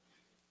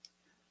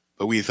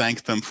but we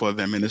thank them for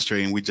their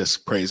ministry and we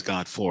just praise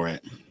God for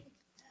it.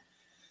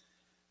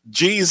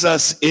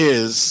 Jesus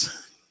is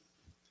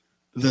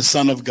the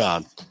Son of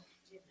God.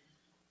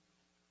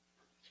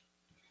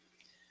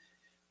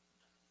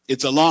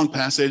 It's a long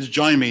passage.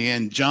 Join me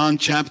in John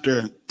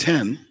chapter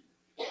 10,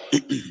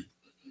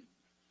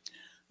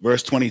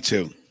 verse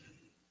 22.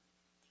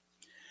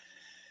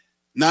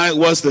 Now it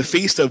was the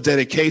feast of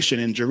dedication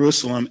in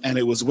Jerusalem, and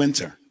it was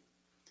winter.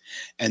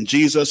 And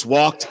Jesus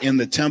walked in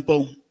the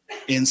temple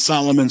in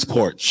Solomon's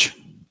porch.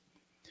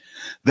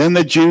 Then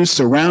the Jews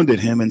surrounded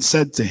him and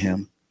said to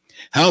him,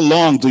 "How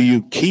long do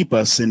you keep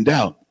us in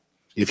doubt?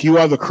 If you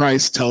are the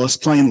Christ, tell us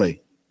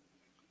plainly."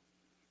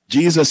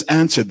 Jesus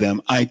answered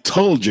them, "I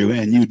told you,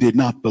 and you did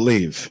not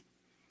believe.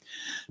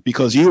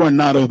 Because you are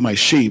not of my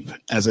sheep,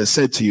 as I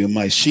said to you,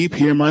 my sheep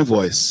hear my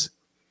voice,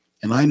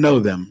 and I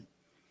know them,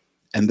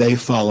 and they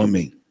follow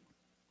me.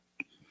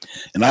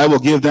 And I will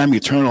give them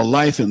eternal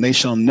life, and they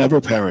shall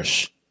never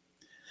perish.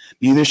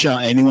 Neither shall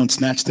anyone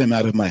snatch them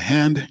out of my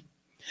hand.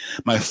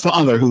 My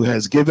Father who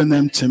has given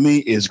them to me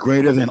is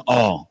greater than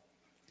all,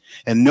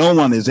 and no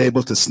one is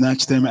able to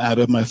snatch them out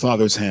of my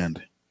Father's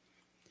hand.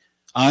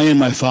 I and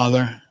my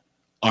Father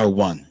are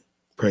one."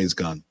 Praise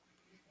God.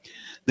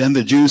 Then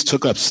the Jews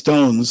took up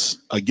stones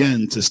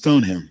again to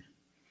stone him.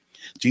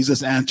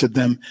 Jesus answered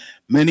them,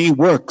 many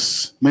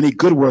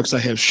good works I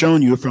have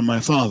shown you from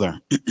my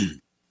Father.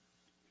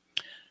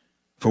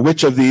 For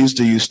which of these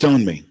do you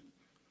stone me?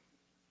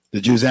 The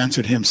Jews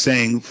answered him,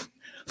 saying,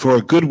 For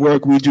a good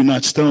work we do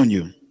not stone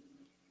you,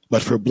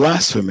 but for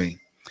blasphemy,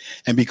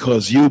 and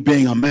because you,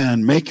 being a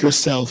man, make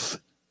yourself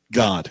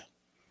God.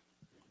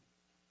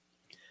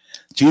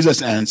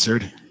 Jesus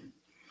answered,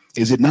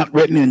 Is it not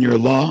written in your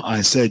law,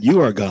 I said,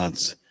 you are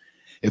gods?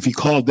 If he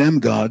called them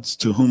gods,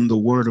 to whom the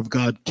word of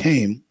God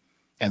came,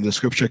 and the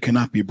scripture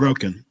cannot be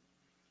broken,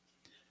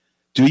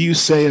 do you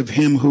say of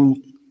him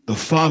who the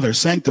Father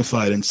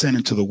sanctified and sent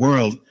into the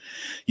world,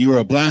 you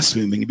are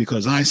blaspheming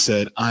because I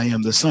said, I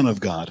am the Son of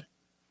God?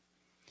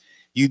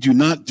 You do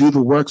not do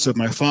the works of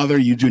my Father,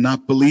 you do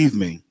not believe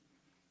me.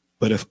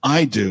 But if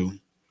I do,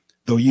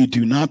 though you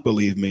do not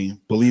believe me,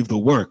 believe the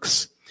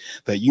works,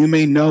 that you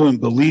may know and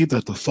believe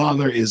that the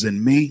Father is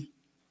in me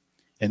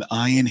and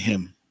I in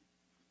him.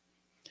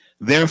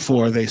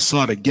 Therefore they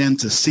sought again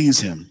to seize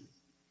him,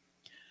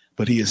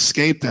 but he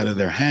escaped out of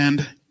their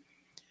hand,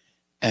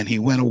 and he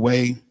went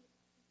away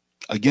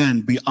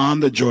again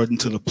beyond the Jordan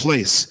to the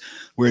place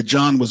where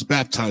John was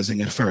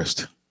baptizing at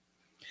first.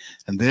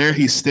 And there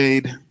he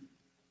stayed.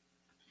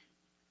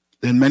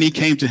 Then many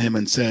came to him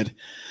and said,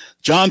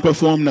 John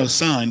performed no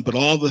sign, but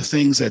all the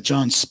things that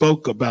John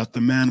spoke about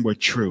the man were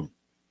true.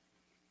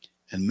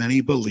 And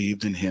many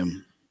believed in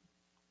him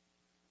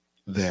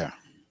there.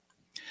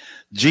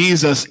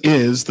 Jesus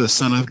is the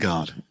Son of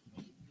God.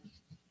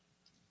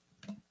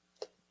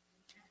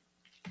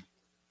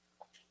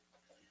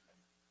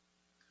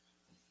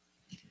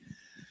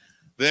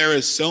 There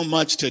is so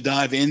much to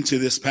dive into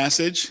this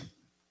passage.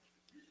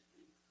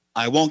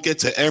 I won't get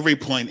to every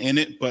point in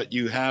it, but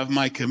you have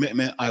my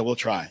commitment. I will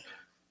try.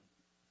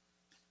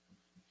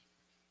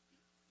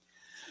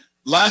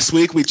 Last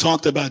week, we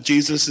talked about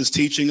Jesus'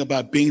 teaching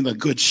about being the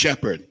good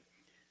shepherd.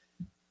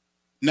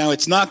 Now,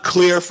 it's not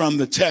clear from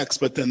the text,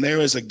 but then there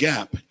is a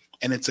gap,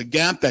 and it's a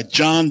gap that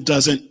John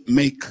doesn't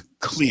make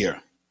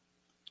clear.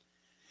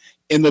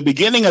 In the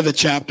beginning of the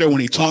chapter,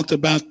 when he talked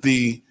about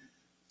the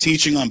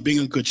teaching on being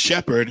a good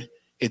shepherd,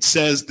 it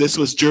says this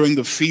was during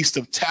the Feast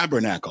of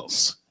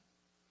Tabernacles,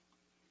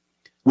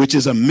 which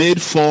is a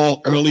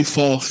mid-fall, early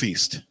fall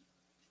feast.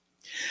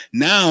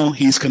 Now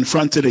he's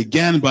confronted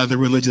again by the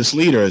religious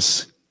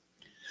leaders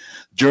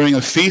during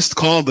a feast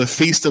called the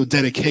Feast of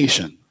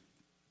Dedication.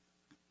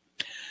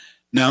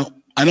 Now,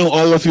 I know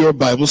all of you are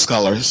Bible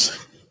scholars,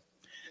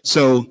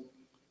 so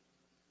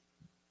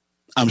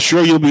I'm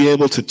sure you'll be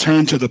able to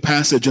turn to the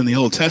passage in the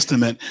Old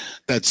Testament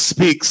that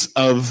speaks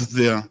of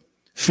the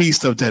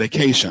Feast of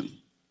Dedication.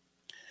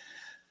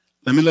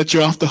 Let me let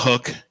you off the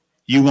hook.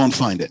 You won't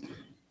find it.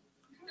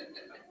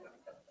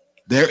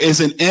 There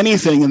isn't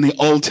anything in the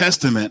Old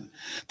Testament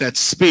that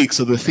speaks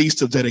of the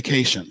Feast of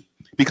Dedication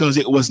because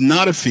it was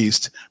not a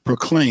feast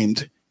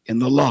proclaimed in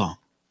the law.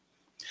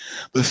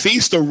 The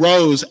feast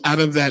arose out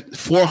of that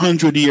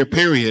 400-year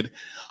period,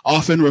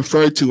 often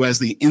referred to as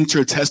the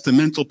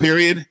intertestamental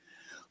period,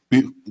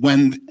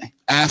 when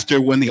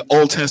the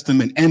Old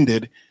Testament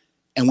ended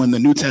and when the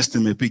New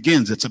Testament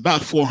begins. It's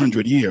about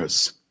 400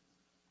 years.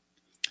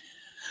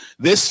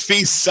 This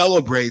feast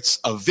celebrates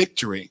a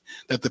victory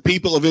that the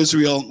people of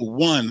Israel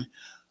won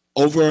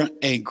over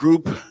a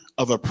group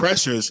of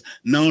oppressors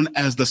known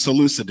as the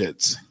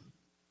Seleucidids.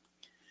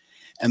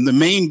 And the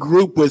main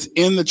group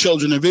within the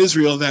children of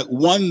Israel that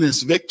won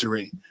this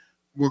victory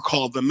were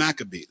called the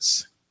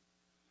Maccabees.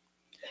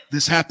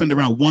 This happened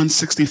around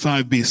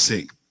 165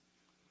 BC.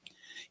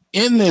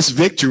 In this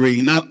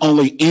victory, not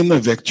only in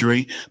the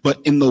victory, but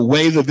in the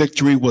way the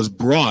victory was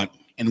brought,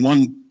 in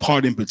one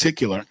part in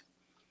particular,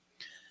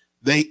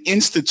 they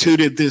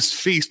instituted this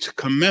feast to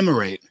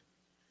commemorate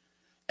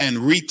and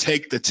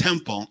retake the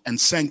temple and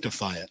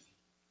sanctify it.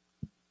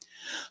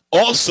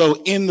 Also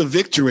in the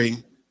victory,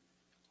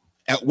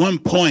 at one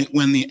point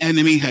when the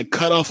enemy had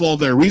cut off all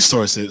their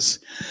resources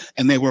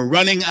and they were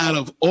running out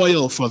of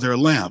oil for their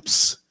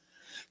lamps,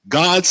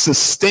 God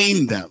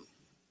sustained them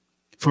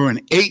for an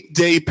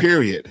 8-day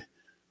period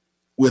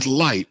with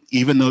light,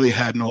 even though they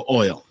had no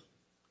oil.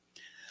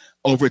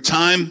 Over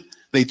time,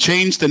 they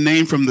changed the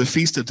name from the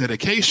Feast of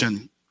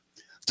Dedication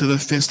to the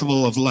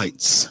Festival of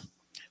Lights.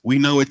 We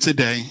know it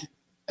today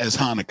as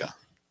Hanukkah.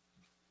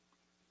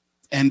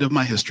 End of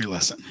my history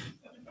lesson.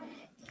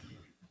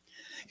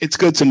 It's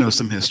good to know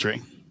some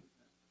history.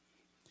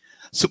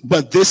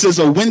 But this is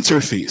a winter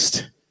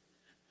feast.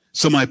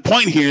 So my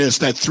point here is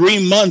that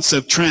 3 months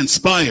have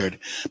transpired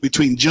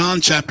between John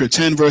chapter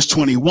 10, verse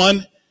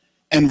 21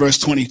 and verse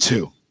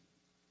 22.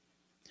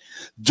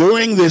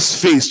 During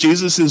this feast,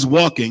 Jesus is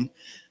walking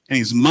and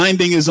he's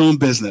minding his own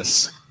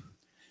business.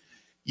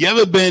 You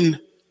ever been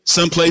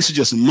someplace you're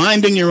just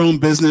minding your own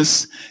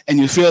business and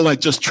you feel like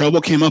just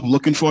trouble came up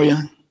looking for you?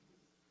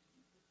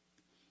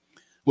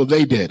 Well,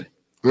 they did.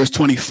 Verse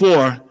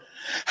 24,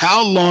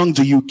 how long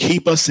do you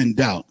keep us in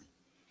doubt?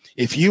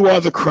 If you are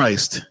the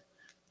Christ,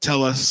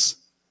 tell us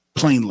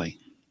plainly.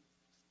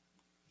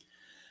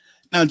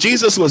 Now,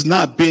 Jesus was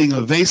not being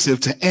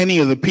evasive to any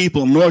of the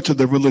people, nor to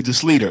the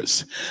religious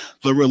leaders.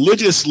 The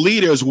religious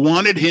leaders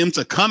wanted him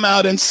to come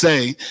out and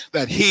say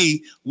that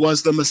he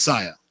was the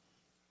Messiah.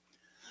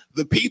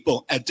 The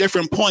people at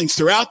different points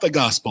throughout the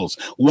Gospels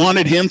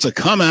wanted him to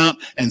come out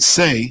and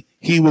say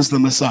he was the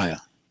Messiah.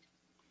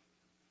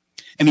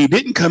 And he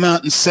didn't come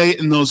out and say it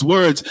in those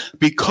words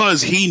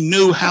because he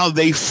knew how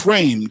they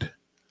framed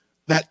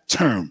that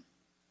term.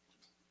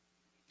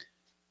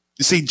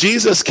 You see,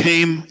 Jesus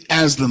came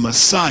as the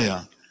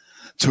Messiah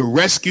to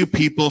rescue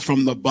people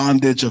from the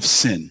bondage of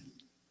sin.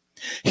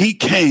 He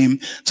came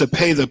to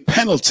pay the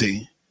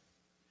penalty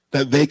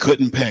that they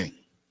couldn't pay.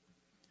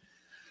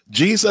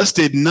 Jesus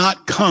did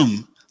not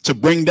come to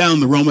bring down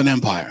the Roman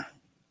Empire.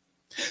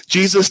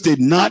 Jesus did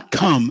not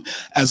come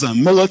as a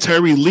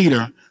military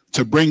leader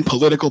to bring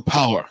political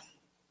power.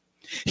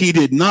 He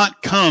did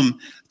not come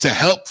to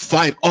help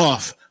fight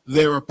off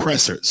their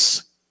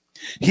oppressors.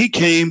 He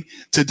came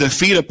to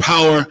defeat a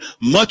power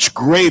much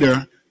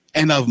greater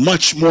and of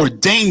much more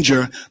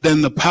danger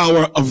than the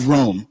power of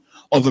Rome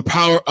or the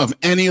power of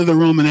any of the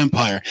Roman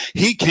Empire.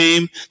 He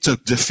came to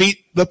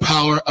defeat the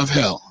power of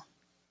hell.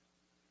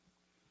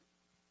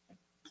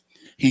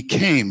 He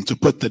came to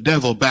put the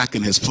devil back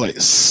in his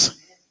place.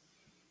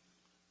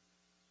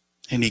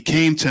 And he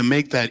came to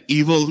make that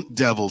evil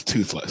devil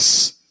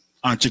toothless.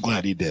 Aren't you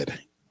glad he did?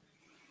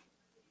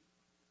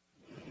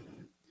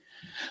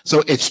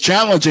 So it's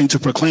challenging to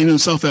proclaim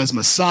himself as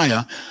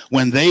Messiah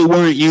when they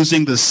weren't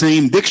using the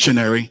same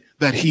dictionary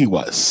that he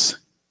was.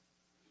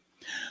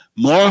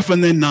 More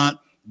often than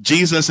not,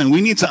 Jesus, and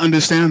we need to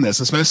understand this,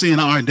 especially in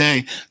our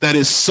day, that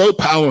is so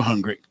power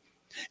hungry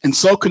and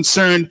so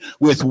concerned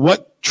with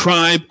what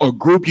tribe or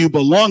group you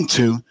belong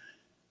to,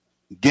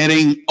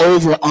 getting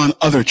over on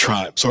other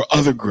tribes or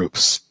other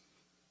groups.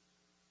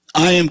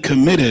 I am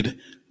committed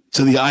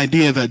to the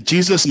idea that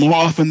Jesus, more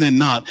often than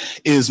not,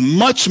 is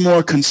much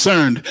more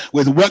concerned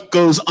with what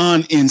goes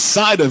on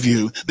inside of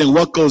you than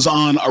what goes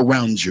on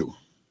around you.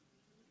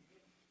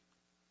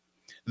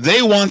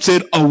 They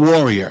wanted a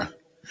warrior.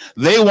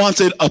 They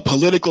wanted a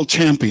political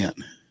champion.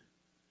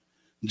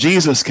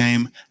 Jesus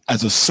came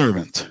as a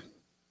servant,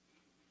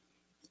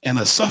 and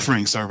a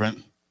suffering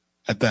servant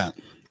at that.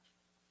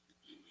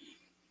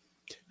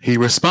 He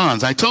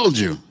responds, I told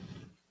you,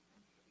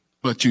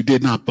 but you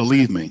did not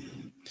believe me.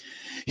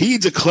 He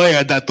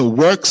declared that the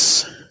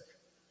works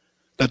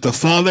that the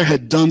Father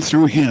had done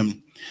through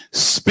him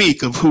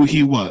speak of who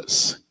he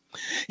was.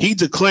 He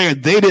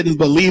declared they didn't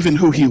believe in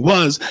who he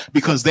was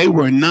because they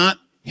were not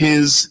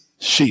his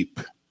sheep.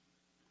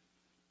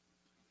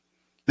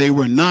 They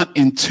were not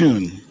in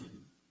tune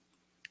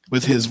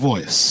with his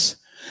voice.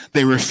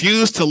 They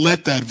refused to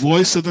let that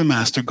voice of the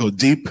Master go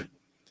deep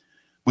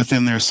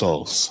within their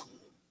souls.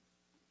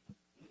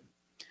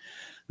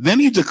 Then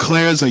he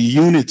declares a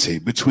unity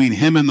between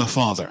him and the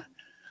Father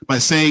by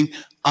saying,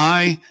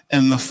 I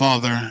and the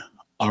Father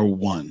are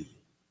one.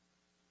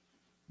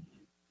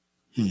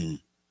 And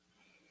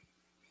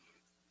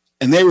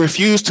they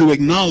refused to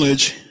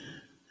acknowledge.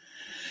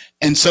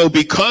 And so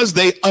because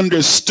they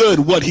understood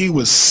what he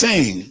was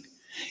saying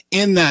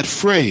in that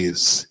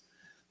phrase,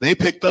 they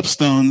picked up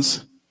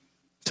stones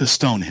to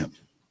stone him,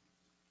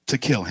 to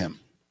kill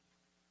him.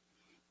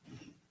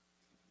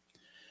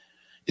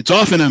 It's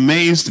often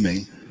amazed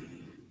me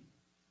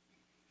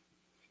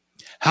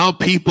how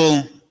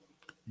people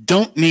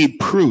don't need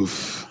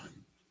proof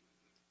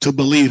to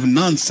believe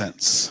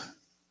nonsense,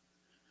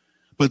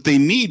 but they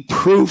need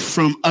proof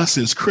from us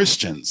as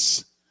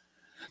Christians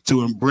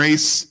to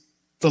embrace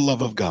the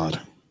love of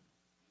God.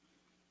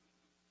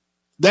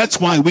 That's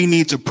why we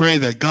need to pray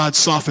that God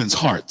softens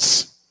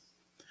hearts,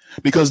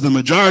 because the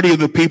majority of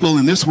the people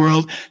in this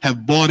world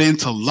have bought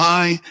into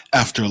lie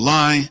after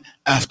lie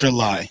after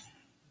lie.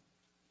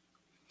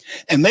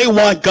 And they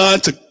want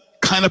God to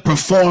kind of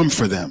perform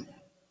for them.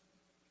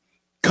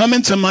 Come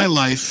into my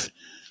life,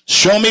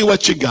 show me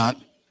what you got,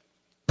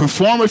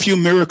 Perform a few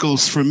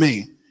miracles for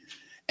me,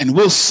 and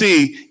we'll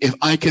see if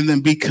I can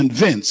then be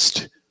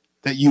convinced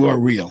that you are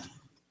real.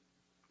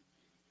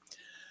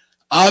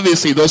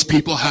 Obviously, those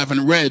people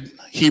haven't read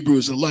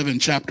Hebrews 11,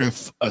 chapter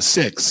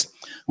 6,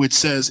 which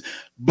says,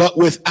 but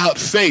without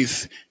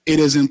faith, it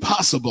is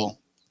impossible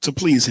to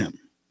please him.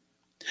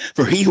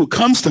 For he who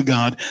comes to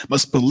God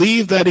must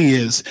believe that he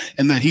is,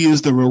 and that he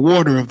is the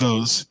rewarder of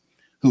those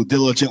who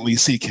diligently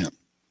seek him.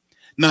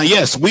 Now,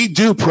 yes, we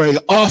do pray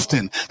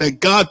often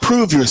that God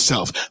prove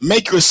yourself,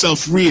 make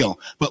yourself real.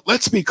 But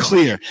let's be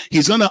clear.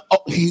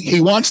 He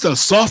wants to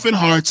soften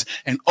hearts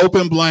and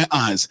open blind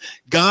eyes.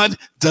 God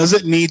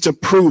doesn't need to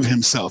prove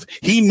himself.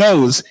 He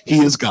knows he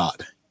is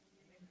God.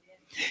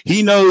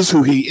 He knows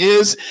who he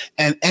is,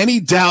 and any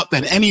doubt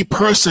that any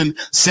person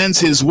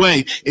sends his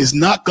way is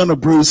not going to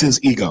bruise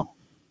his ego.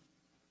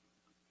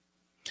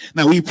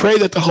 Now, we pray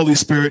that the Holy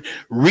Spirit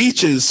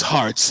reaches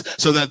hearts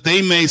so that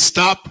they may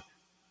stop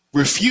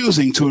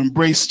refusing to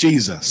embrace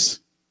Jesus.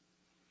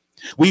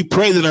 We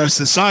pray that our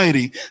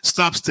society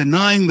stops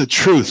denying the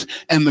truth,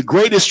 and the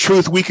greatest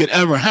truth we could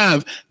ever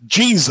have,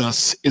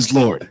 Jesus is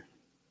Lord.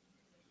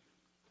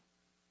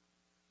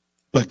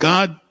 But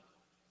God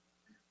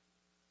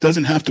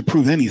doesn't have to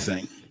prove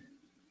anything.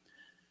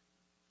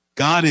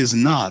 God is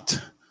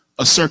not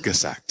a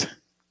circus act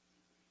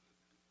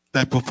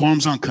that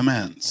performs on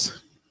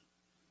commands.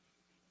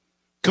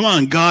 Come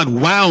on, God,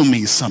 wow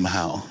me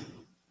somehow.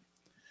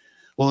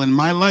 Well, in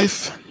my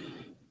life,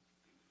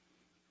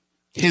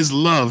 his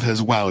love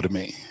has wowed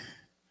me.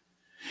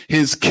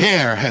 His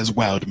care has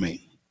wowed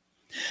me.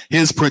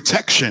 His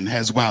protection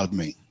has wowed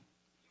me.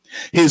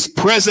 His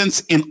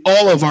presence in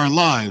all of our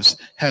lives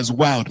has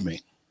wowed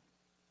me.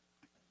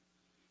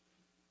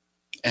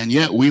 And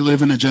yet we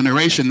live in a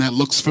generation that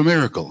looks for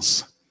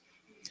miracles.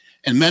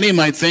 And many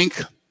might think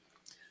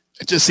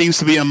it just seems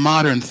to be a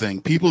modern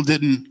thing. People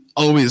didn't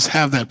always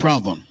have that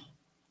problem.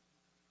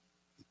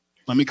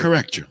 Let me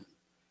correct you.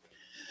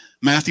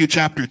 Matthew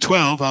chapter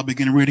 12, I'll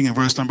begin reading in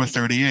verse number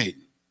 38.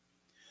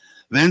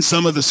 Then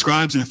some of the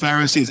scribes and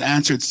Pharisees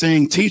answered,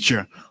 saying,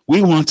 Teacher,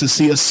 we want to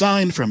see a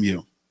sign from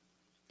you.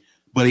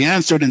 But he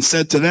answered and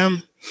said to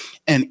them,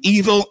 an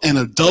evil and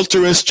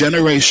adulterous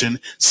generation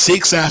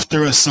seeks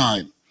after a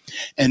sign,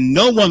 and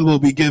no one will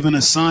be given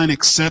a sign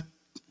except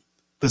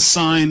the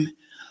sign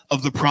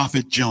of the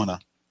prophet Jonah.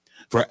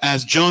 For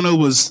as Jonah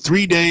was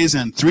 3 days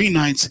and 3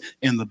 nights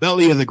in the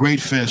belly of the great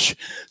fish,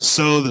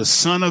 so the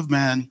Son of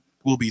Man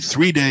will be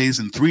 3 days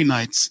and 3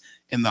 nights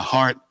in the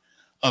heart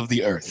of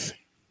the earth.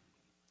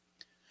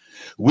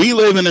 We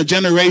live in a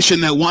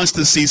generation that wants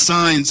to see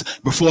signs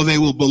before they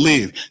will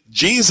believe.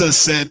 Jesus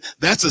said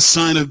that's a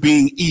sign of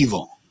being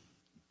evil.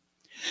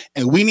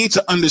 And we need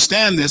to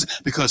understand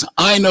this, because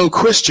I know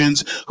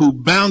Christians who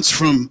bounce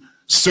from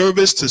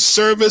service to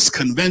service,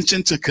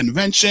 convention to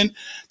convention,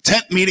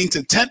 tent meeting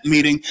to tent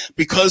meeting,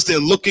 because they're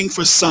looking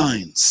for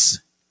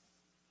signs.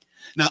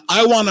 Now,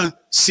 I want to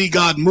see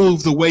God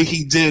move the way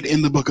he did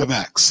in the book of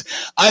Acts.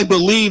 I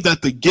believe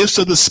that the gifts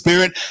of the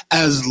Spirit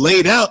as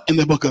laid out in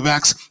the book of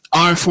Acts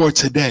are for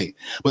today.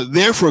 But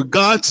they're for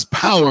God's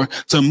power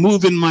to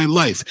move in my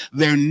life.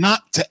 They're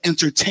not to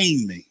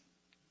entertain me.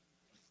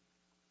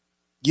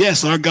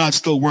 Yes, our God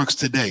still works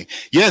today.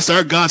 Yes,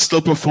 our God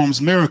still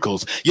performs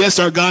miracles. Yes,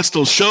 our God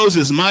still shows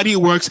his mighty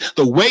works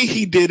the way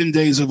he did in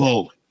days of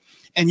old.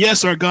 And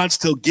yes, our God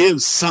still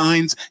gives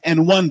signs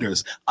and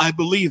wonders. I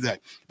believe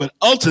that. But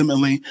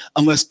ultimately,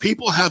 unless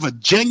people have a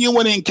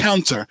genuine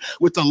encounter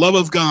with the love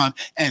of God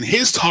and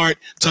his heart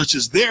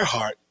touches their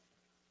heart,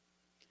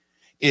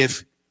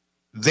 if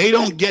they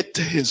don't get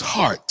to his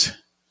heart,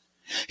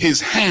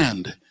 his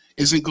hand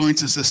isn't going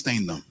to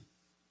sustain them.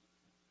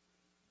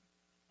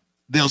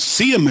 They'll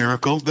see a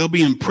miracle. They'll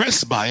be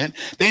impressed by it.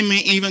 They may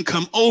even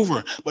come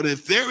over. But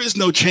if there is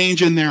no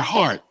change in their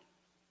heart,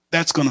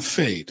 that's going to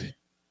fade.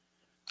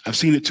 I've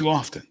seen it too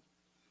often.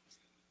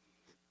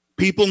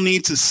 People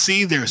need to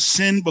see their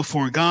sin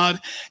before God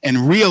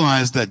and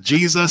realize that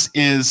Jesus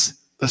is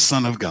the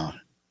Son of God,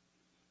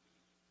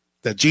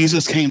 that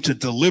Jesus came to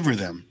deliver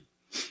them.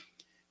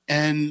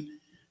 And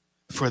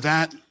for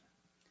that,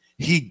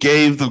 he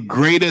gave the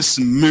greatest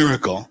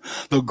miracle,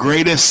 the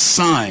greatest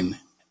sign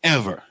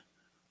ever,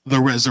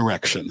 the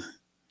resurrection.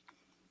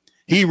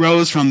 He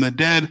rose from the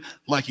dead,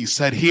 like he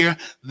said here.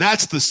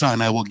 That's the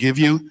sign I will give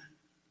you.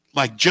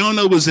 Like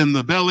Jonah was in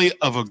the belly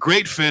of a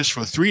great fish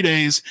for 3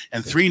 days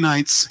and 3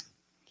 nights,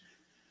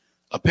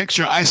 a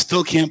picture I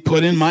still can't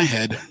put in my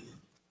head.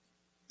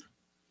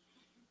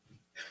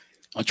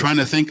 I'm trying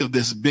to think of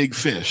this big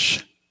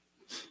fish,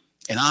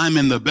 and I'm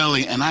in the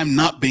belly and I'm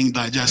not being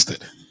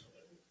digested.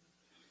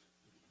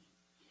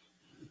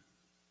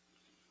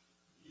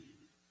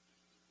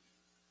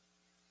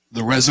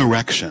 The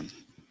resurrection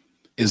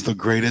is the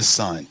greatest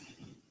sign.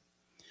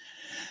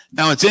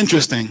 Now, it's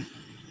interesting.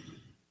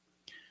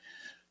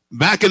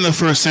 Back in the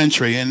first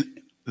century,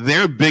 and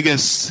their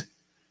biggest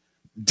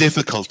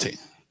difficulty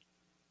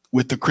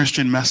with the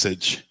Christian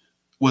message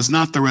was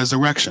not the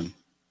resurrection.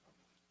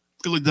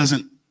 Really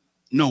doesn't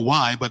know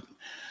why, but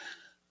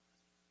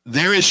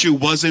their issue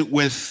wasn't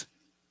with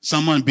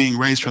someone being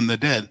raised from the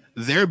dead,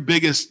 their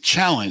biggest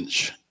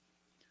challenge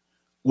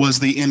was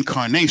the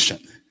incarnation.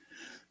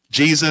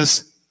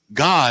 Jesus,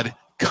 God,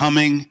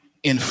 coming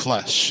in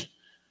flesh.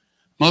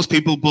 Most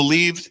people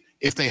believed,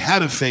 if they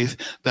had a faith,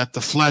 that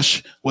the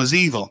flesh was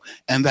evil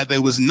and that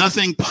there was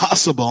nothing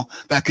possible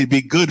that could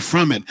be good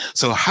from it.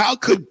 So how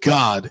could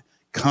God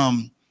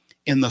come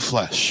in the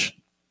flesh?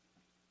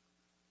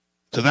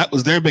 So that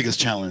was their biggest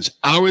challenge.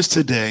 Ours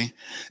today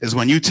is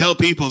when you tell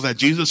people that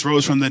Jesus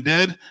rose from the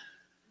dead,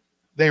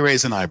 they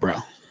raise an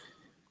eyebrow.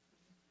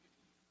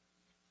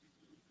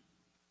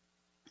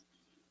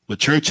 But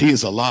church, he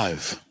is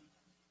alive.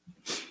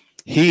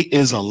 He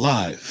is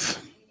alive.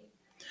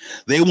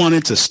 They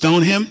wanted to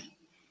stone him,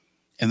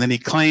 and then he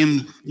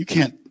claimed, you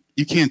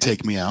can't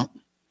take me out.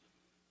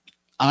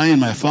 I and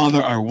my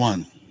Father are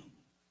one.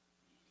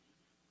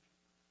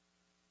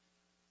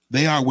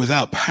 They are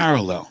without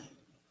parallel.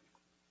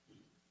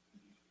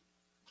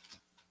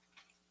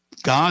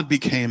 God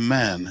became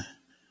man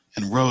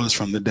and rose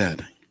from the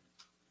dead.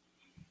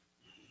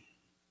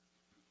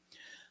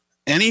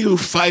 Any who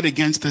fight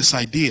against this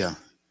idea,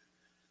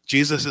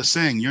 Jesus is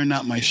saying, you're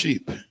not my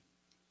sheep.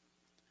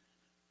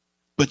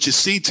 But you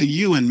see, to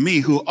you and me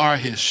who are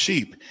his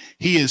sheep,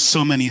 he is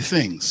so many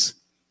things.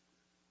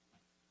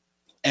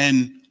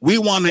 And we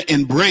want to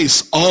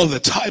embrace all the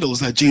titles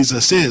that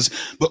Jesus is,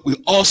 but we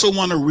also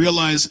want to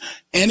realize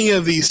any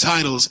of these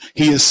titles,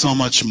 he is so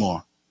much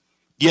more.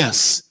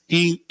 Yes,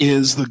 he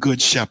is the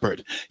good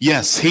shepherd.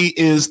 Yes, he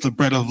is the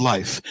bread of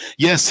life.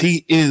 Yes,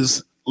 he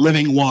is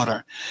living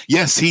water.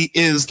 Yes, he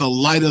is the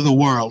light of the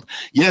world.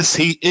 Yes,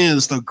 he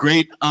is the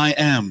great I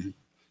am.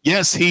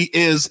 Yes, he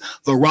is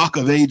the rock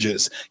of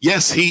ages.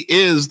 Yes, he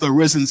is the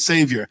risen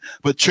Savior.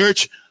 But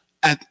church,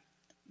 at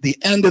the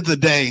end of the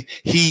day,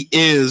 he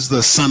is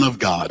the Son of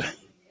God.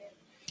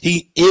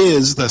 He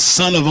is the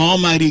Son of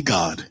Almighty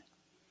God.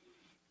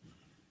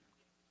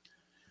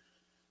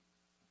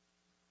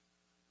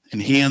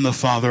 And he and the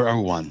Father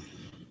are one.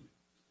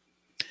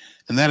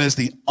 And that is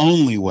the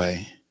only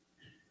way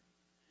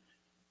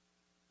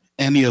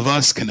any of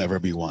us can ever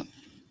be one.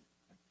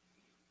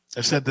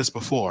 I've said this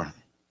before.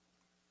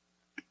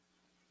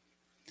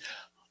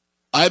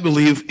 I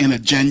believe in a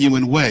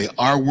genuine way,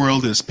 our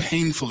world is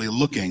painfully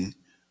looking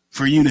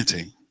for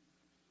unity.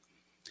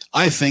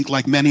 I think,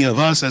 like many of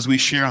us, as we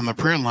share on the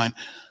prayer line,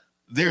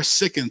 they're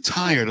sick and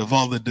tired of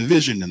all the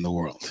division in the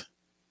world.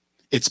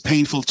 It's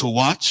painful to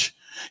watch.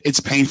 It's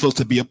painful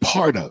to be a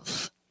part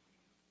of.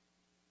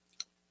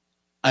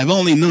 I've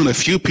only known a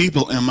few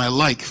people in my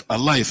life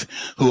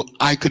who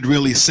I could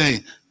really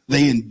say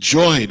they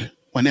enjoyed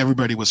when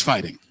everybody was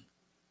fighting.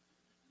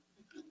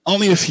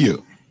 Only a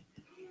few.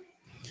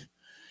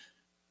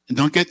 And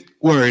don't get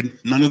worried,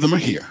 none of them are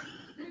here.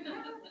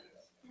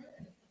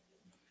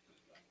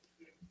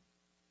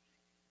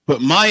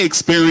 But my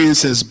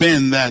experience has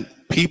been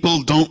that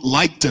people don't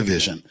like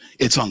division.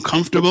 It's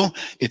uncomfortable.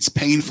 It's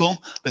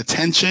painful. The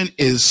tension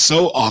is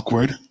so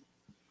awkward.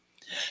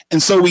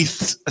 And so we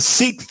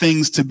seek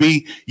things to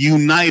be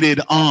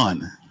united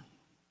on.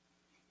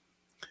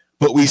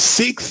 But we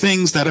seek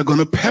things that are going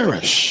to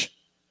perish.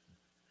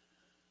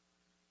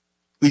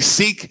 We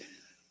seek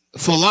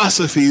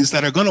philosophies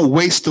that are going to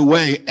waste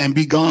away and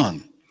be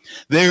gone.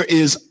 There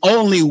is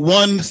only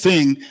one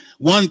thing,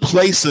 one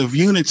place of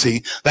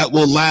unity that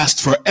will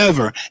last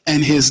forever,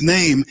 and his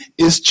name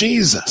is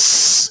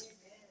Jesus.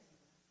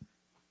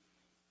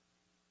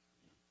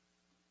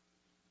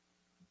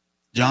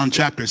 John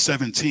chapter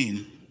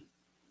 17,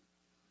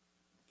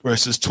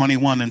 verses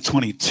 21 and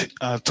 20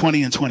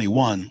 and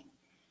 21.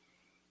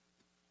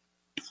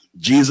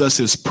 Jesus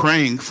is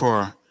praying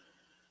for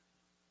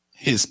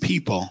his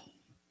people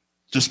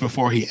just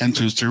before he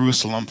enters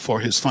Jerusalem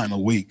for his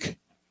final week.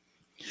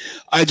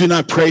 I do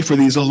not pray for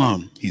these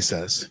alone, he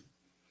says,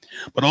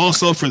 but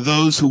also for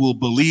those who will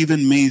believe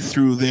in me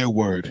through their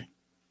word,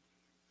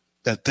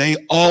 that they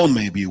all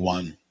may be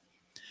one,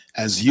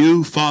 as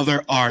you,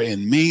 Father, are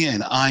in me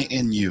and I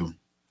in you,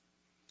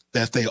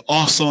 that they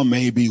also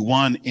may be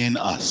one in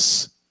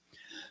us,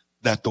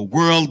 that the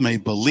world may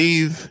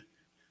believe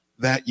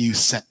that you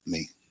sent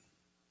me.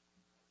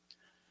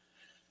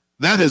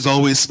 That has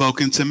always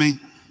spoken to me.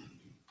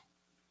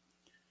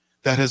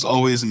 That has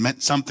always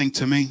meant something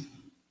to me.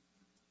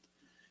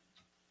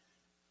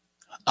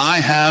 I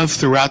have,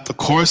 throughout the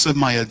course of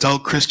my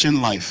adult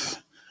Christian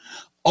life,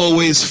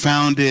 always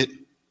found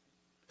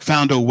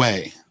a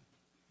way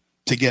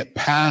to get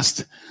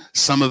past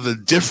some of the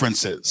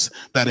differences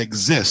that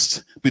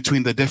exist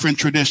between the different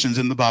traditions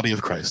in the body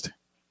of Christ.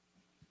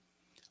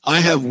 I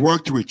have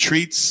worked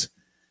retreats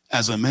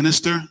as a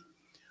minister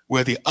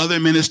where the other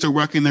minister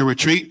working the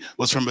retreat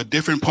was from a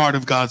different part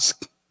of God's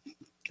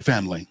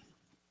family.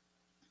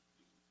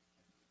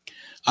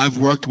 I've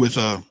worked with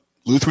a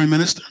Lutheran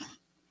minister,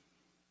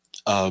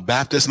 a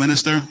Baptist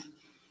minister.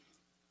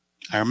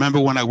 I remember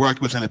when I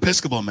worked with an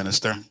Episcopal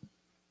minister,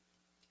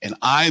 and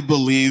I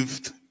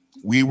believed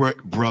we were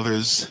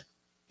brothers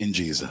in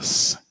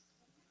Jesus.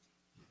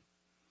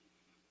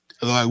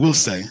 Although I will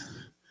say,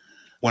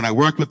 when I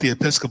worked with the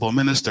Episcopal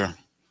minister,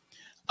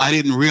 I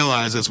didn't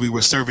realize as we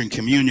were serving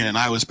communion and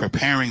I was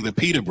preparing the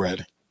pita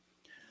bread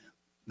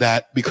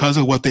that because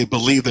of what they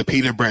believe the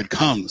pita bread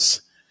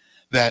comes,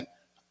 that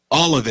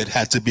all of it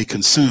had to be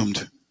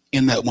consumed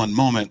in that one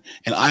moment.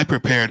 And I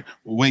prepared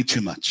way too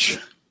much.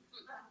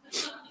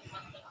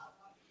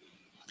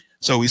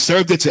 So we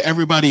served it to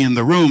everybody in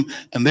the room,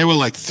 and there were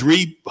like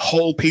 3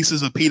 whole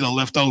pieces of pita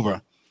left over.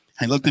 And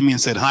he looked at me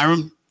and said,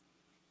 Hiram,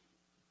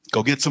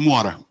 go get some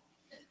water,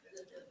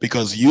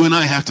 because you and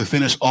I have to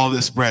finish all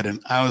this bread. And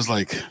I was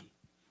like,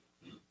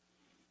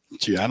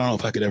 gee, I don't know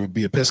if I could ever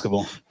be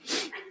Episcopal.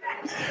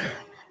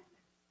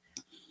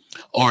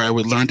 Or I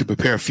would learn to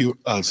prepare a few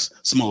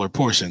smaller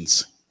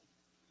portions.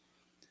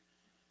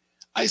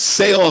 I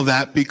say all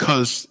that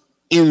because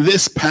in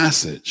this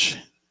passage,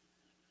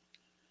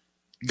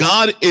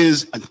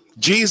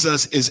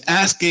 Jesus is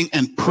asking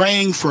and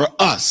praying for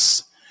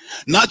us,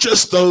 not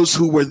just those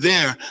who were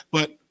there,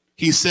 but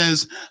he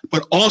says,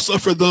 but also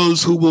for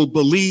those who will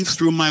believe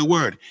through my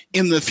word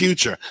in the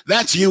future.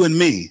 That's you and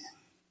me.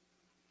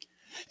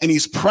 And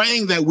he's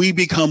praying that we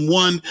become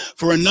one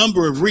for a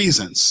number of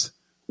reasons.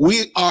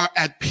 We are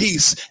at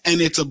peace, and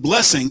it's a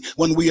blessing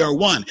when we are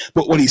one.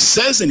 But what he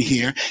says in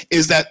here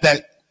is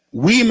that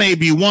we may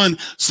be one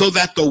so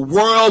that the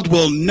world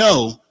will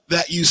know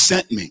that you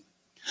sent me.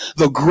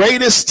 The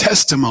greatest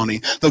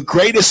testimony, the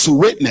greatest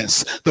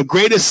witness, the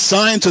greatest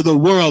sign to the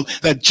world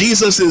that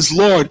Jesus is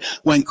Lord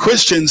when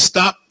Christians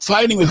stop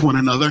fighting with one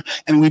another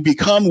and we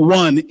become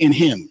one in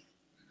him.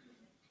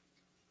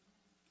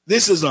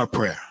 This is our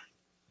prayer.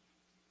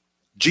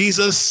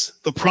 Jesus,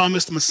 the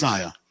promised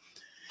Messiah.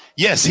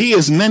 Yes, he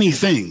is many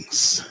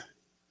things.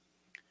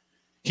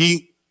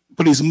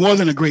 But he's more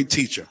than a great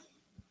teacher.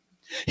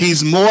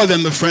 He's more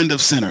than the friend of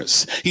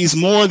sinners. He's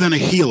more than a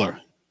healer.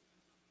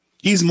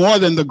 He's more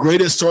than the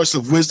greatest source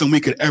of wisdom we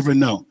could ever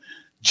know.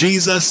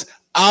 Jesus,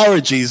 our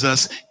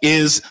Jesus,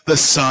 is the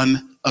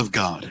Son of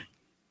God.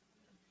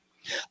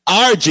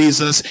 Our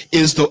Jesus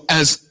is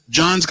as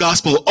John's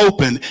gospel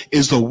opened,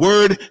 is the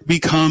Word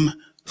become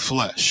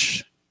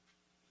flesh.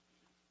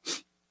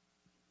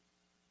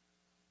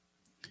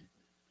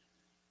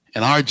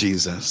 And our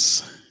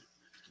Jesus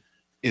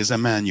is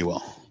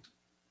Emmanuel,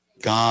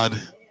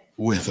 God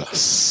with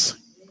us.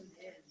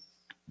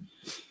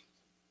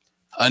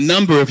 A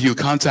number of you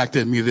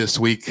contacted me this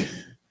week,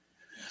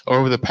 or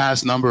over the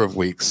past number of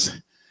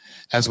weeks,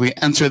 as we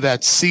enter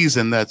that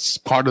season that's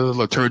part of the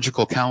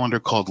liturgical calendar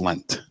called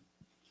Lent.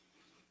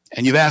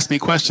 And you've asked me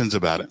questions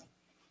about it.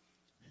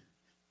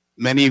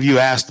 Many of you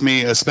asked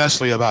me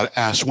especially about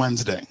Ash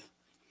Wednesday.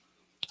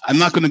 I'm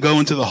not going to go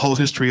into the whole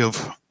history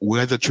of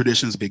where the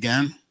traditions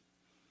began.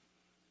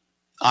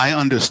 I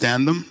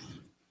understand them.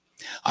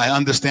 I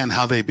understand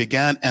how they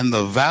began and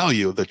the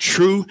value, the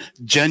true,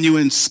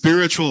 genuine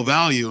spiritual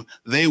value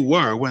they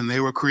were when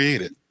they were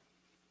created.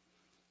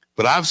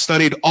 But I've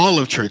studied all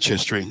of church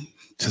history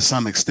to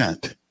some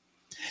extent.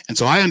 And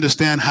so I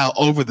understand how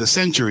over the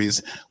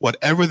centuries,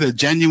 whatever the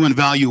genuine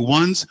value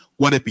was,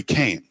 what it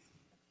became.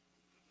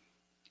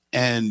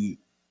 And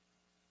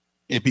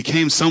it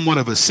became somewhat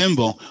of a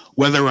symbol,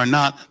 whether or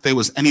not there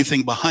was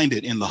anything behind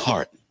it in the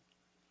heart.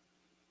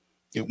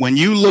 When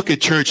you look at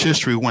church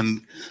history,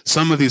 when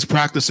some of these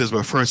practices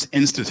were first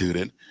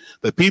instituted,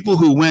 the people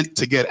who went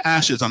to get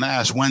ashes on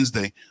Ash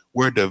Wednesday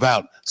were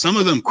devout. Some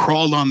of them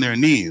crawled on their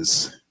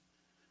knees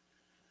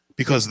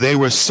because they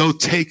were so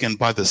taken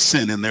by the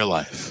sin in their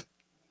life.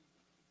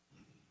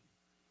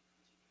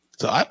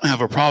 So I don't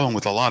have a problem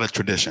with a lot of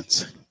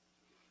traditions.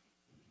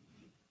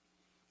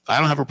 I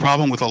don't have a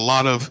problem with a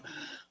lot of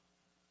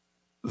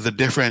the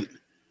different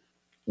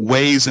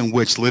ways in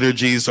which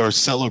liturgies are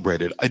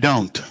celebrated. I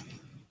don't.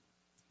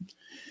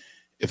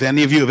 If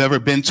any of you have ever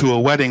been to a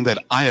wedding that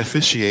I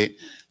officiate,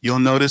 you'll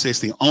notice it's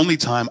the only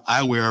time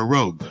I wear a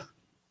robe.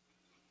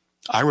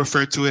 I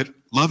refer to it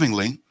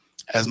lovingly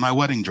as my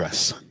wedding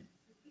dress.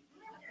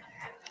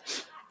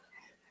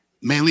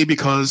 Mainly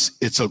because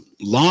it's a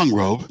long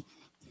robe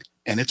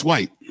and it's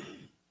white.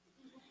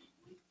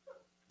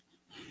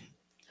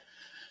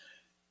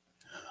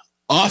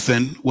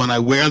 Often when I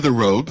wear the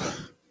robe,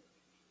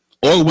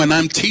 or when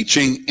I'm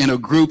teaching in a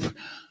group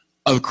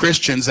of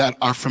Christians that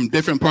are from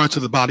different parts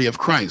of the body of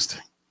Christ,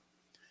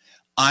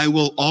 I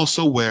will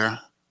also wear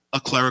a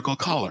clerical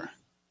collar.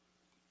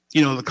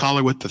 You know, the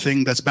collar with the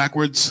thing that's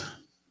backwards?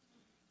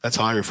 That's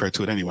how I refer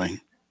to it anyway.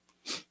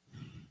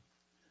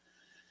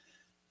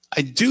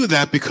 I do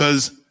that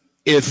because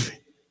if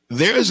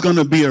there's going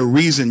to be a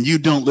reason you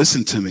don't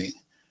listen to me,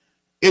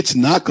 it's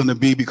not going to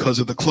be because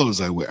of the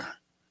clothes I wear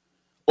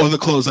or the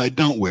clothes I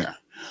don't wear.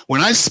 When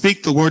I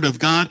speak the word of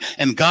God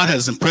and God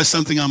has impressed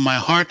something on my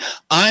heart,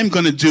 I'm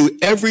going to do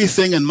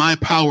everything in my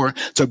power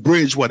to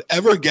bridge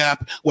whatever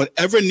gap,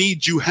 whatever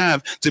need you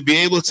have to be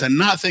able to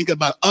not think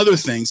about other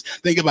things,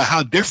 think about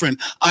how different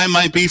I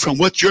might be from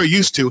what you're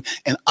used to.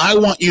 And I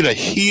want you to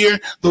hear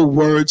the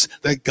words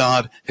that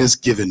God has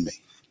given me.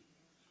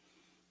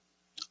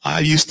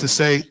 I used to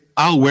say,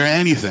 I'll wear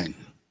anything.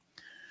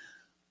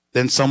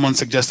 Then someone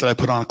suggested I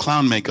put on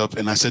clown makeup,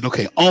 and I said,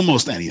 okay,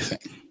 almost anything.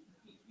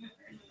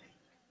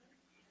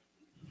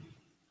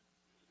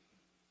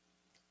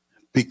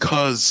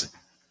 because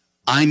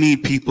I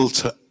need people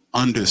to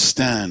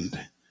understand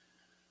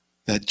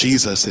that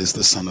Jesus is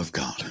the Son of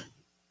God.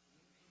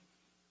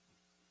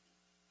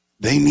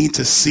 They need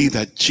to see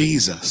that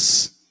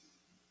Jesus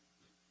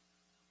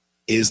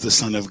is the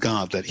Son of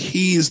God, that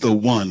he's the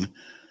one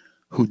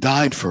who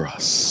died for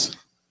us.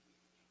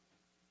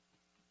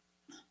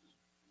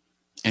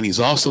 And he's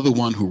also the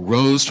one who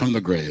rose from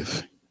the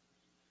grave.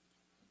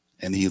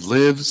 And he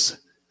lives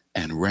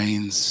and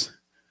reigns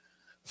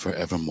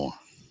forevermore.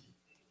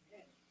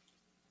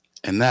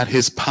 And that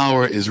his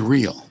power is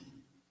real.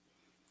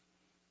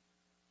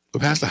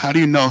 But Pastor, how do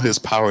you know his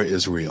power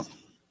is real?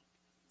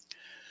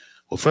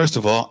 Well, first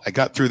of all, I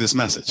got through this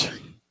message.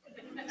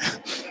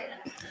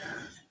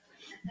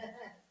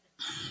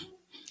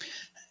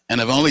 And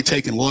I've only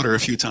taken water a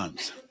few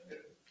times.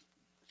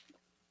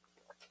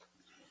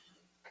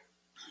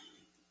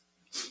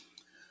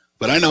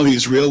 But I know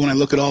he's real when I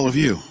look at all of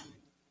you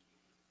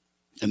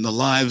and the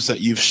lives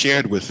that you've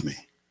shared with me.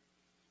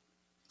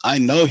 I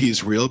know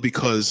he's real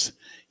because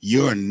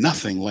you're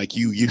nothing like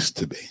you used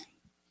to be.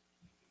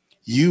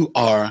 You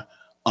are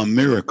a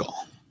miracle.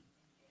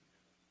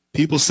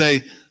 People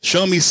say,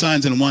 show me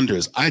signs and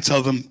wonders. I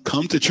tell them,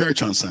 come to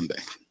church on Sunday.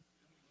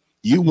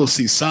 You will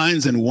see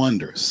signs and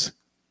wonders.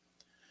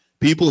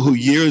 People who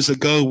years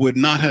ago would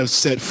not have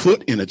set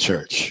foot in a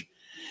church,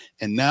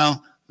 and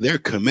now they're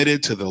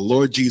committed to the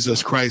Lord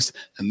Jesus Christ,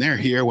 and they're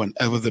here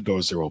whenever the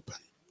doors are open.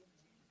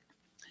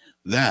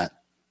 That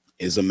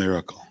is a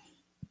miracle.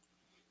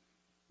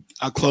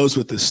 I'll close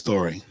with this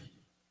story.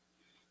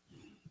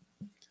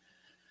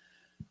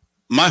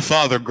 My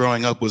father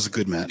growing up was a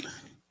good man,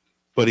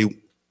 but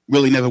he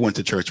really never went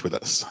to church with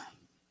us.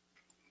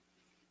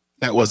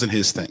 That wasn't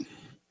his thing.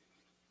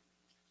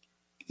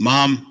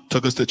 Mom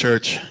took us to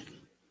church,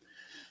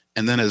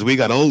 and then as we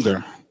got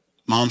older,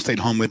 Mom stayed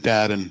home with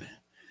Dad, and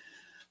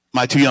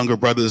my two younger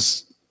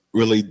brothers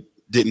really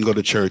didn't go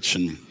to church.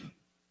 And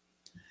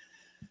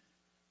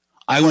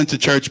I went to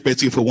church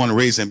basically for one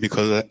reason,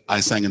 because I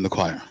sang in the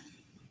choir.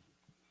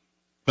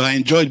 But I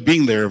enjoyed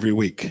being there every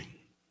week.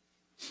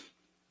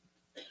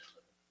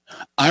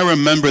 I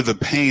remember the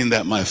pain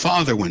that my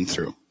father went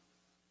through,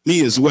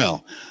 me as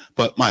well,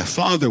 but my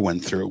father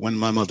went through when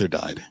my mother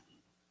died.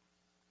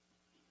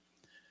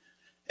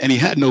 And he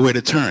had nowhere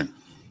to turn.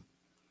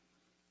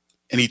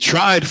 And he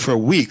tried for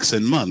weeks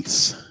and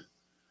months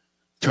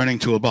turning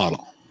to a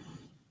bottle.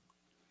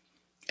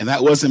 And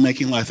that wasn't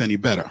making life any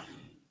better.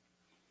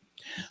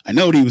 I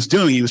know what he was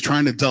doing. He was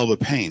trying to dull the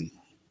pain,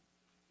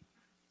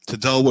 to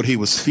dull what he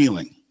was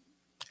feeling.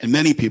 And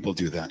many people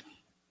do that.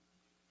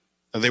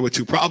 Now, there were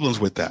two problems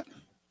with that.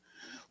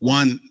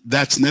 One,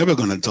 that's never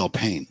going to dull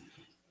pain.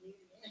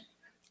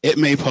 It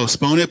may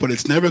postpone it, but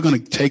it's never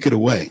going to take it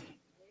away.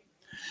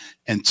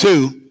 And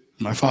two,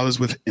 my father's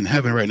in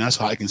heaven right now,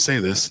 so I can say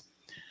this.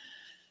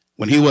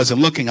 When he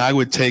wasn't looking, I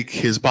would take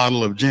his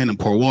bottle of gin and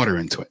pour water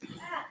into it.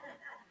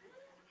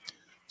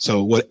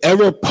 So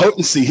whatever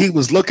potency he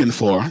was looking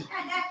for,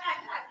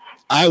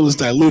 I was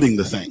diluting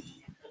the thing.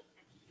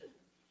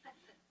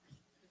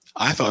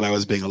 I thought I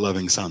was being a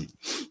loving son.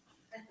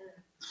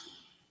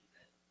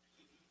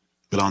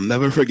 But I'll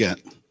never forget,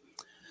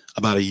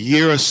 about a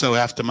year or so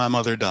after my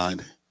mother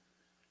died,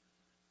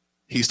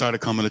 he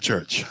started coming to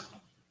church.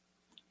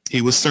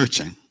 He was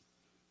searching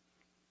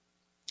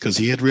because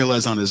he had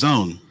realized on his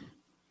own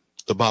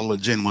the bottle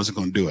of gin wasn't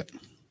going to do it.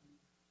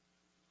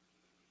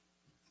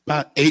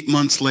 About 8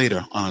 months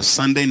later, on a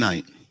Sunday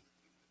night,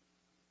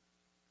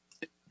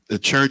 the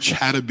church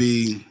had to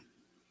be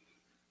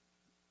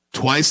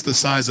twice the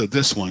size of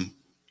this one.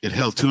 It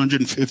held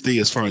 250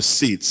 as far as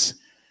seats,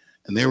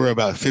 and there were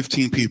about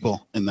 15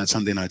 people in that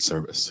Sunday night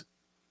service.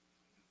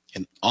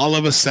 And all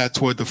of us sat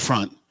toward the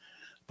front,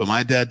 but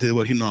my dad did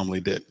what he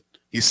normally did.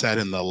 He sat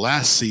in the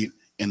last seat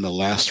in the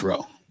last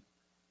row.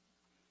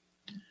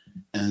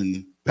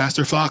 And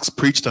Pastor Fox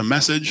preached a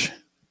message,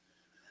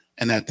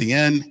 and at the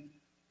end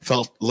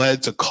felt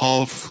led to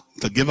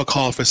give a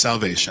call for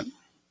salvation.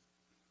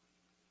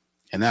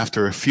 And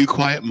after a few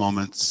quiet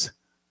moments,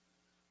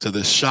 to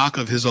the shock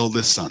of his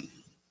oldest son,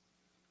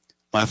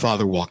 my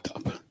father walked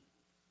up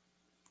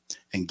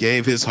and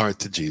gave his heart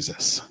to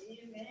Jesus.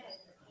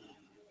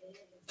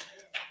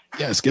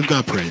 Yes, give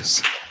God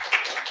praise.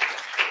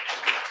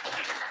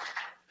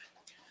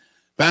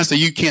 Pastor,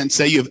 you can't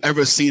say you've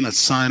ever seen a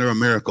sign or a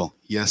miracle.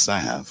 Yes, I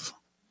have.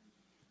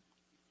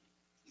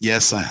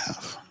 Yes, I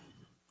have.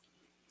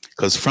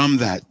 Because from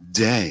that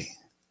day,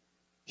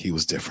 he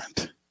was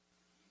different.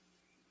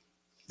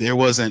 There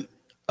wasn't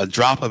a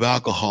drop of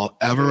alcohol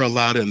ever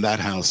allowed in that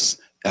house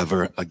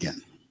ever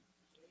again.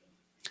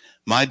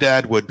 My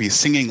dad would be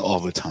singing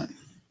all the time.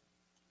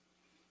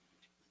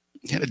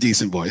 He had a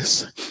decent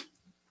voice,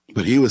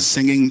 but he was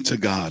singing to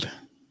God.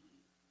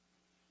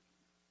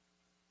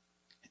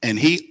 And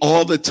he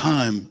all the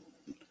time,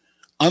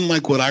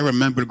 unlike what I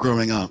remembered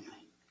growing up,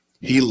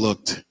 he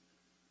looked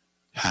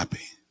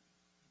happy.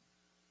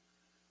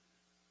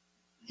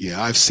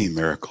 Yeah, I've seen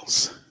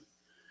miracles,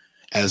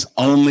 as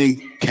only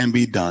can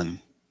be done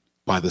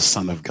by the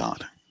Son of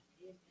God.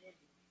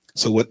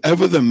 So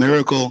whatever the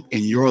miracle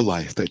in your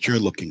life that you're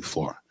looking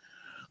for,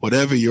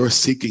 whatever you're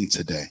seeking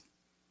today,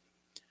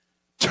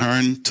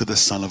 turn to the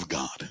Son of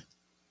God,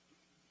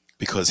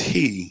 because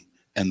he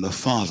and the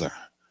Father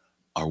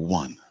are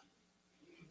one.